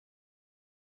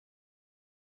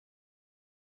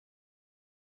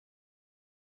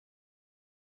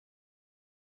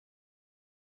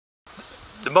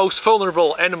most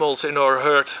vulnerable animals in our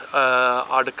herd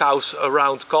are the cows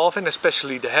around calving,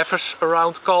 especially the heifers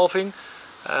around calving.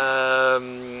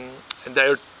 And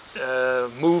they're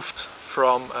moved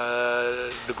from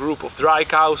the group of dry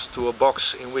cows to a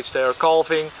box in which they are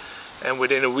calving, and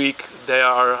within a week they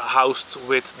are housed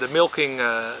with the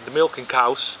milking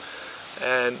cows.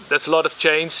 And that's a lot of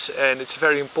change, and it's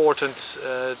very important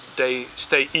they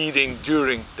stay eating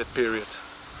during that period.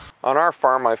 On our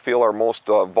farm, I feel our most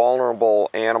vulnerable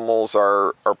animals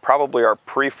are probably our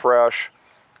pre-fresh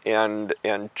and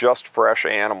just fresh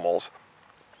animals.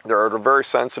 They're at a very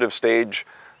sensitive stage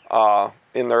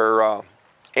in their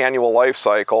annual life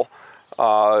cycle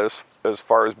as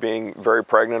far as being very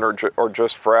pregnant or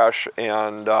just fresh,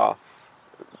 and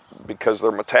because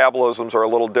their metabolisms are a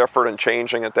little different and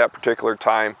changing at that particular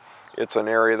time, it's an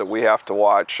area that we have to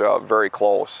watch very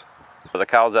close. The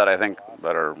cows that I think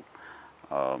that are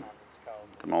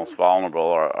the most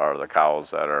vulnerable are the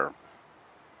cows that are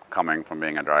coming from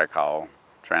being a dry cow,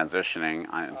 transitioning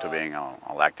into being a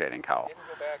lactating cow.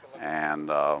 And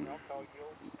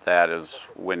that is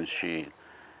when she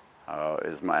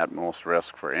is at most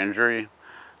risk for injury.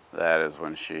 That is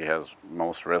when she has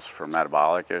most risk for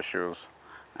metabolic issues.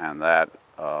 And that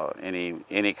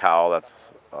any cow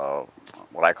that's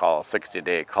what I call a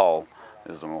 60-day cull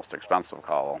is the most expensive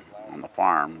cow on the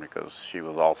farm, because she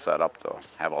was all set up to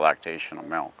have a lactation of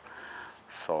milk.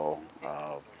 So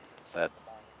that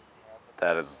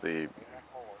is the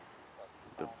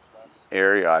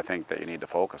area I think that you need to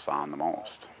focus on the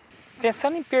most.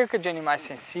 Pensando em perca de animais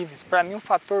sensíveis, para mim o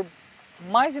fator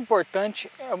mais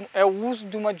importante é o uso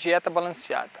de uma dieta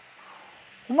balanceada.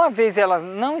 Uma vez ela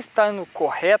não estando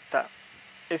correta,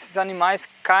 esses animais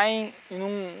caem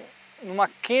numa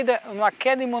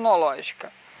queda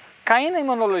imunológica. Caindo a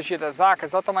imunologia das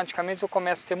vacas, automaticamente eu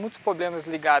começo a ter muitos problemas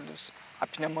ligados à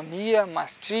pneumonia,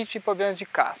 mastite e problemas de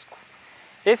casco.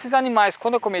 Esses animais,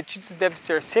 quando acometidos, devem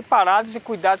ser separados e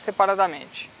cuidados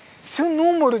separadamente. Se o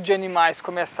número de animais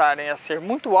começarem a ser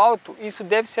muito alto, isso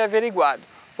deve ser averiguado,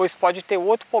 pois pode ter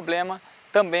outro problema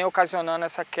também ocasionando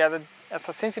essa queda,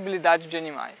 essa sensibilidade de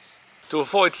animais. To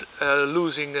avoid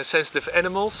losing sensitive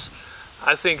animals,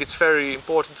 I think it's very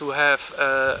important to have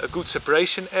a good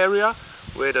separation area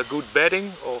with a good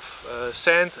bedding of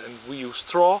sand, and we use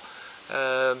straw,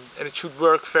 and it should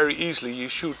work very easily. You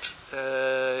should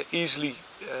easily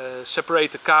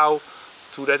separate the cow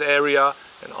to that area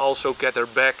and also get her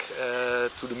back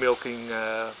to the milking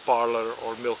parlor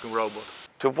or milking robot.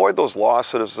 To avoid those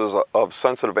losses of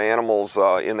sensitive animals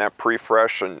in that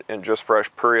pre-fresh and just fresh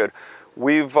period,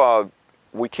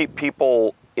 we keep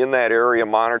people in that area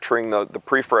monitoring the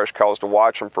pre-fresh cows to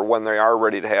watch them for when they are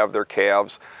ready to have their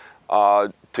calves,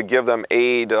 to give them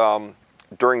aid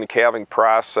during the calving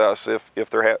process if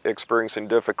they're experiencing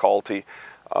difficulty.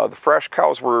 The fresh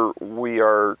cows we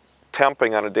are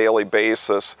temping on a daily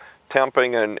basis,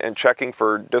 temping and checking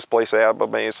for displaced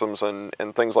abomasums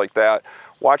and things like that,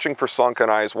 watching for sunken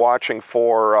eyes, watching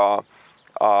for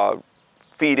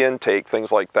feed intake,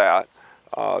 things like that.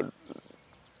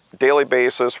 Daily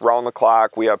basis, round the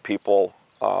clock, we have people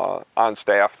on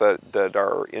staff that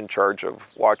are in charge of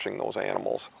watching those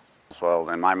animals. So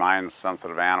in my mind,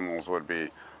 sensitive animals would be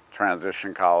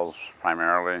transition cows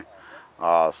primarily.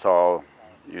 So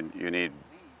you need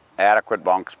adequate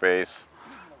bunk space,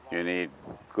 you need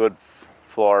good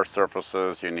floor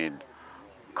surfaces, you need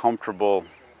comfortable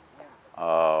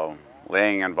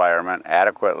laying environment,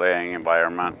 adequate laying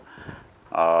environment,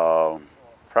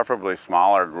 preferably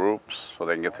smaller groups so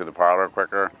they can get through the parlor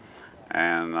quicker,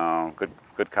 and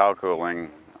good cow cooling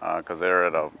because they're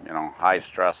at a high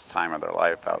stress time of their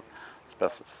life,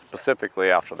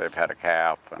 specifically after they've had a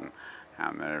calf and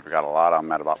they've got a lot of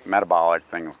metabolic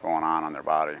things going on in their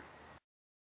body.